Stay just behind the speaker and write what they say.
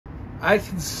I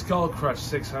can skull crush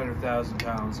 600,000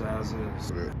 pounds as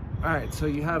is. Alright, so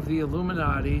you have the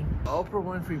Illuminati. Oprah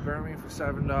Winfrey burned me for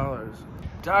 $7.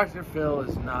 Dr. Phil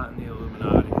is not in the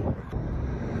Illuminati.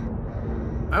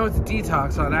 I went to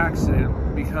detox on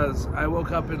accident because I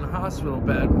woke up in the hospital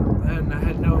bed and I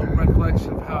had no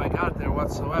recollection of how I got there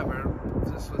whatsoever.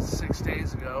 This was 6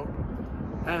 days ago.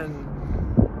 And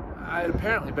I had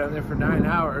apparently been there for 9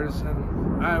 hours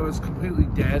and I was completely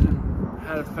dead and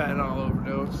had a fentanyl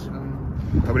overdose. And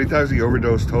how many times have you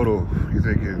overdosed total, you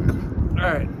think?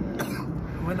 Alright.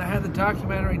 When I had the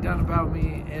documentary done about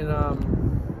me in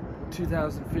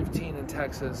 2015 in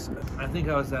Texas, I think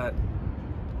I was at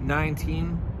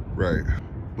 19. Right.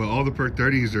 Well, all the perk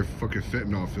 30s are fucking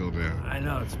fentanyl filled now. I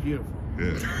know, it's beautiful.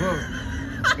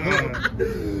 Yeah.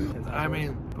 I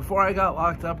mean, before I got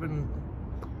locked up in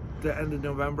the end of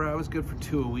November, I was good for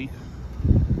 2 a week.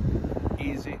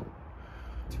 Easy.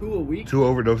 2 a week? 2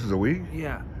 overdoses a week?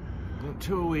 Yeah.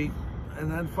 2 a week.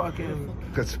 And then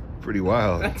fucking... That's pretty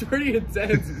wild. That's pretty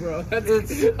intense, bro.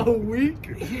 That's a week?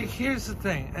 Here's the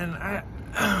thing, and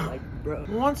like, bro.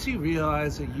 Once you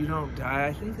realize that you don't die,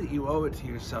 I think that you owe it to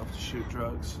yourself to shoot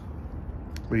drugs.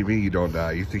 What do you mean you don't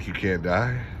die? You think you can't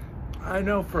die? I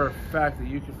know for a fact that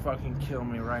you could fucking kill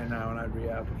me right now and I'd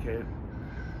reapplicate.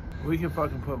 We can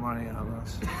fucking put money on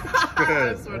this.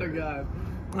 I swear to God.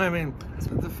 I mean,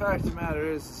 the fact of the matter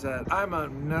is that I'm a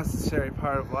necessary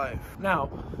part of life. Now,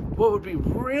 what would be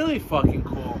really fucking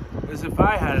cool is if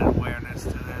I had an awareness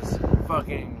to this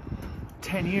fucking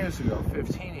 10 years ago,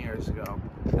 15 years ago,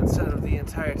 instead of the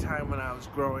entire time when I was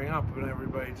growing up and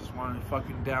everybody just wanted to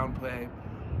fucking downplay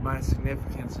my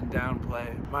significance and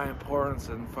downplay my importance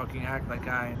and fucking act like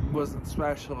I wasn't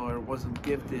special or wasn't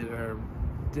gifted or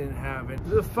didn't have it.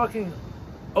 The fucking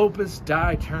Opus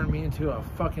Dei turned me into a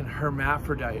fucking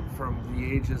hermaphrodite from the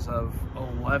ages of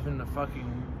 11 to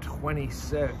fucking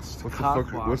 26.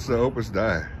 What's the Opus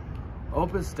Dei?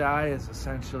 Opus Dei is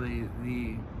essentially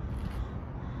the...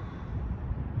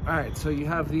 Alright, so you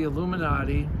have the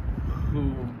Illuminati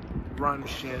who run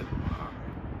shit.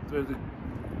 They're the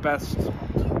best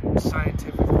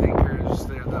scientific thinkers.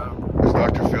 They're the... Is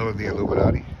Dr. Phil in the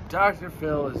Illuminati? Dr.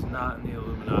 Phil is not in the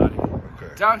Illuminati.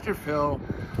 Okay. Dr. Phil...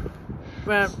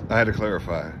 Man, I had to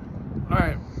clarify.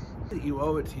 Alright. You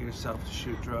owe it to yourself to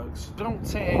shoot drugs. Don't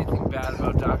say anything bad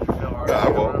about Dr. Phil. No, I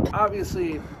won't.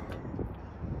 Obviously,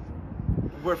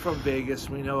 we're from Vegas.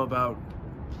 We know about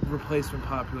replacement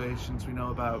populations. We know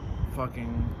about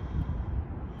fucking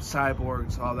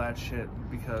cyborgs, all that shit,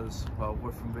 because, well,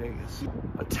 we're from Vegas.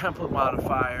 A template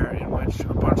modifier in which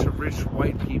a bunch of rich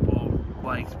white people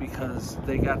liked because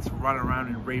they got to run around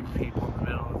and rape people in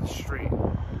the middle of the street.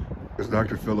 Is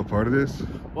Dr. Phil a part of this?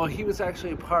 Well, he was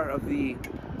actually a part of the,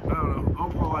 I don't know,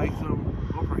 Oprah likes him,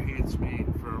 Oprah hates me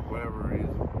for whatever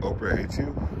reason. Oprah hates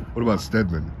you? What about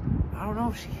Stedman? I don't know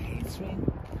if she hates me.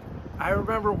 I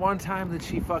remember one time that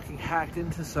she fucking hacked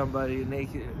into somebody not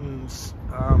Naked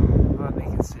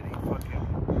City, fucking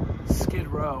Skid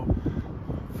Row,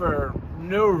 for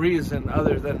no reason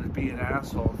other than to be an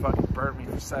asshole and fucking burnt me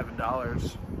for $7.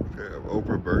 Damn,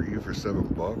 Oprah burnt you for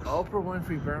 $7? Oprah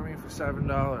Winfrey burned me for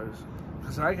 $7.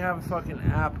 Because I have a fucking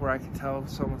app where I can tell if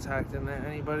someone's hacked into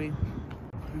anybody.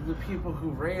 The people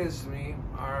who raised me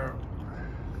are...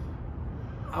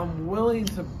 I'm willing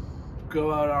to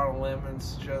go out on a limb and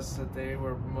suggest that they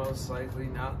were most likely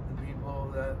not the people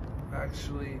that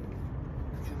actually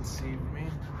conceived me.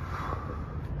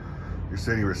 You're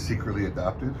saying you were secretly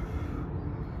adopted?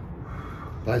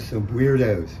 By some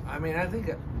weirdos. I mean, I think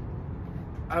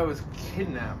I was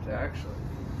kidnapped, actually.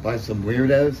 By some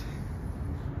weirdos?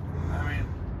 I mean,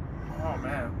 oh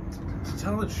man, to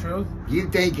tell the truth... You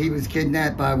think he was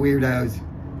kidnapped by weirdos?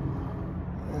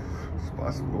 It's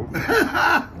possible.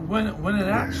 When it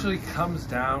actually comes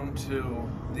down to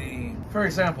the... For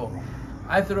example,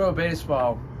 I throw a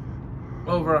baseball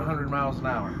over 100 miles an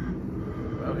hour.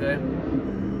 Okay?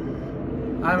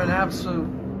 I'm an absolute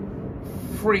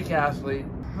freak athlete.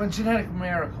 I'm a genetic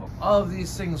miracle. All of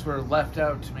these things were left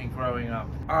out to me growing up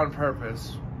on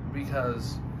purpose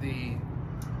because the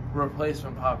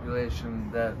replacement population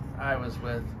that I was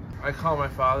with, I call my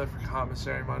father for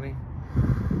commissary money,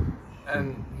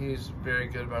 and he's very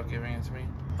good about giving it to me.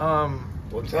 Well,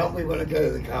 tell me when to go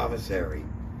to the commissary.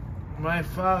 My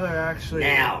father actually...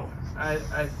 Now! I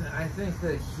think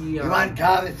that he... You want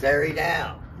commissary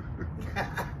now?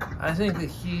 I think that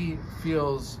he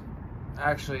feels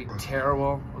actually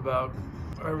terrible about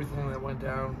everything that went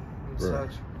down and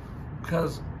such.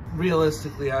 Because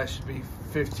realistically, I should be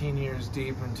 15 years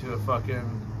deep into a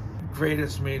fucking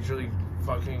greatest major league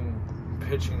fucking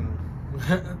pitching.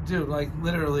 Dude, like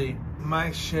literally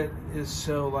My shit is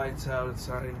so lights out, it's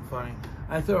not even funny.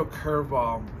 I throw a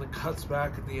curveball that cuts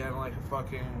back at the end like a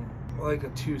fucking, like a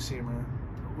two-seamer,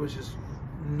 which is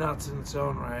nuts in its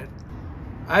own right.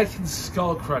 I can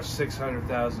skull crush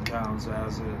 600,000 pounds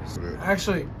as is.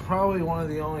 Actually, probably one of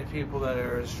the only people that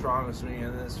are as strong as me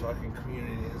in this fucking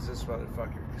community is this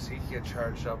motherfucker, because he can get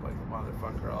charged up like a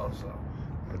motherfucker also.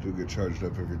 I do get charged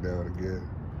up every now and again.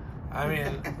 I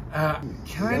mean,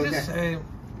 can I just say...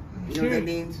 You know what that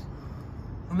means?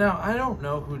 Now, I don't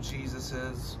know who Jesus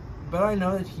is, but I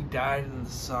know that he died in the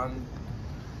sun.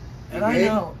 And I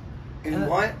know... In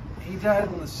what? He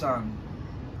died in the sun.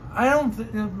 I don't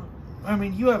think... I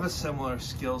mean, you have a similar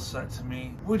skill set to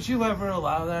me. Would you ever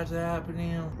allow that to happen to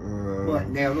you? What,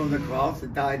 nailed on the cross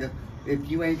and died? If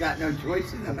you ain't got no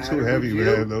choice in the matter, Too heavy, would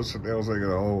man. you? Those nails ain't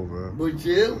gonna hold, man. Would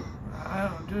you? I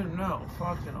don't, dude, no.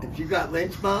 Fucking no. If you got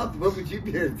lynch mobbed, what would you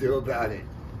be able to do about it?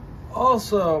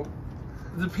 Also,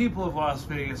 the people of Las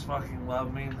Vegas fucking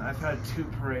love me. I've had 2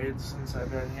 parades since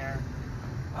I've been here.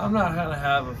 I'm not gonna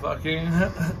have a fucking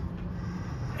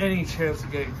any chance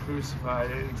of getting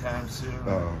crucified anytime soon.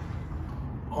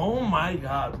 Oh my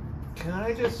god. Can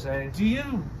I just say, do you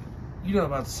know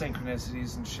about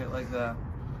synchronicities and shit like that?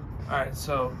 Alright,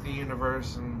 so the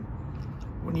universe and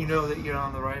when you know that you're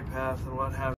on the right path and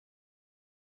what have